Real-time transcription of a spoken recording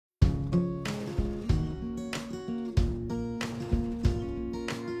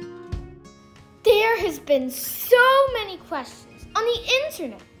There has been so many questions on the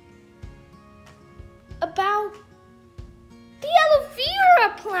internet about the aloe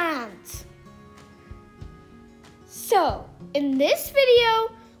vera plant. So, in this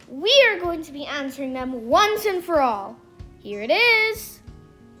video, we are going to be answering them once and for all. Here it is.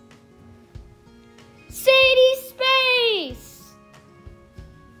 Sadie Space.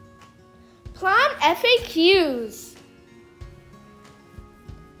 Plant FAQs.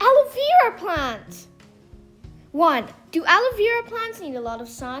 Aloe vera plant. 1. Do aloe vera plants need a lot of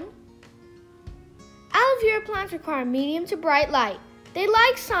sun? Aloe vera plants require medium to bright light. They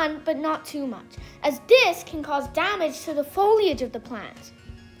like sun, but not too much, as this can cause damage to the foliage of the plant.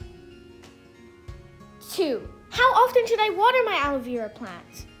 2. How often should I water my aloe vera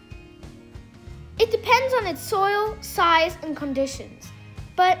plant? It depends on its soil, size, and conditions,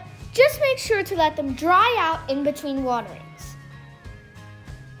 but just make sure to let them dry out in between waterings.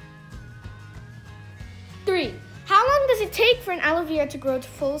 3. How long does it take for an aloe vera to grow to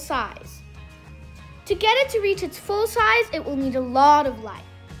full size? To get it to reach its full size, it will need a lot of light.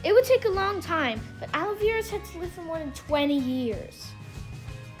 It would take a long time, but aloe vera is said to live for more than 20 years.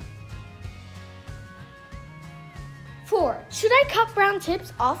 4. Should I cut brown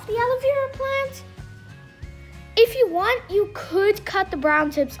tips off the aloe vera plant? If you want, you could cut the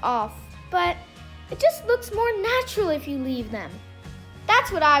brown tips off, but it just looks more natural if you leave them.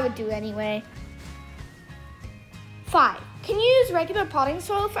 That's what I would do anyway. 5. Can you use regular potting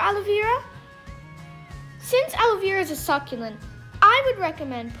soil for aloe vera? Since aloe vera is a succulent, I would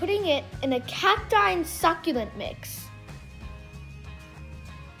recommend putting it in a cacti and succulent mix,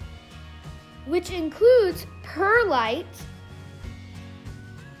 which includes perlite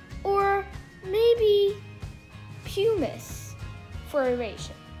or maybe pumice for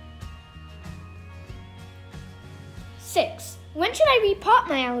aeration. 6. When should I repot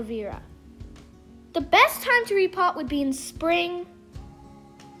my aloe vera? The best time to repot would be in spring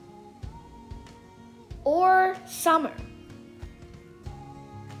or summer.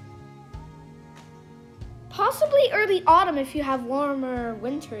 Possibly early autumn if you have warmer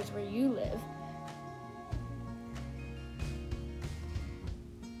winters where you live.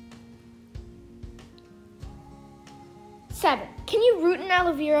 7. Can you root an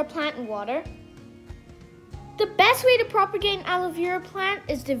aloe vera plant in water? The best way to propagate an aloe vera plant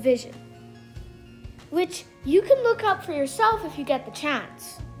is division, which you can look up for yourself if you get the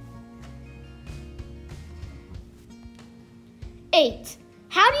chance. 8.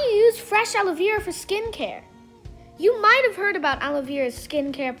 How do you use fresh aloe vera for skincare? You might have heard about aloe vera's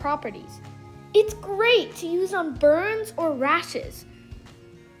skincare properties. It's great to use on burns or rashes.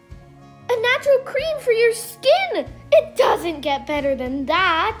 A natural cream for your skin! It doesn't get better than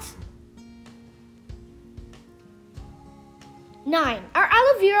that! 9. Are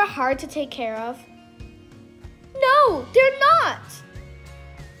aloe vera hard to take care of? No, they're not!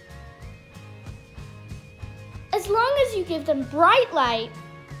 As long as you give them bright light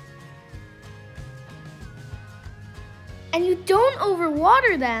and you don't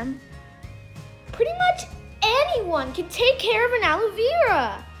overwater them, pretty much anyone can take care of an aloe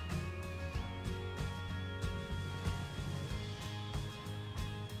vera.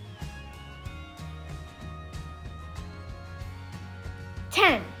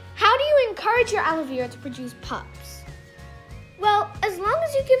 10. How do you encourage your aloe vera to produce pups? Well, as long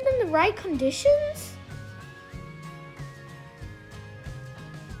as you give them the right conditions.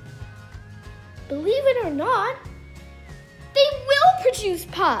 Believe it or not, they will produce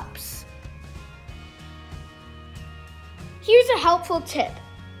pups. Here's a helpful tip.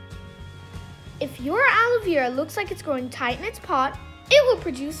 If your aloe vera looks like it's growing tight in its pot, it will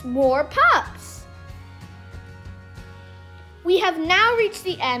produce more pups. We have now reached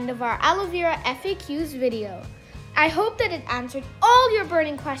the end of our aloe vera FAQs video. I hope that it answered all your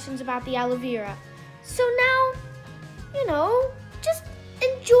burning questions about the aloe vera. So now, just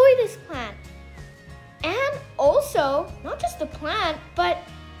enjoy this plant. And also, not just the plant, but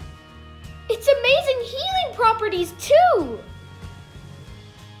its amazing healing properties too.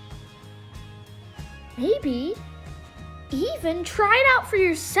 Maybe even try it out for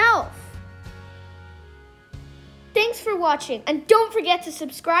yourself. Thanks for watching, and don't forget to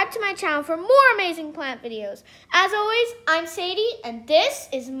subscribe to my channel for more amazing plant videos. As always, I'm Sadie, and this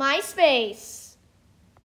is my space.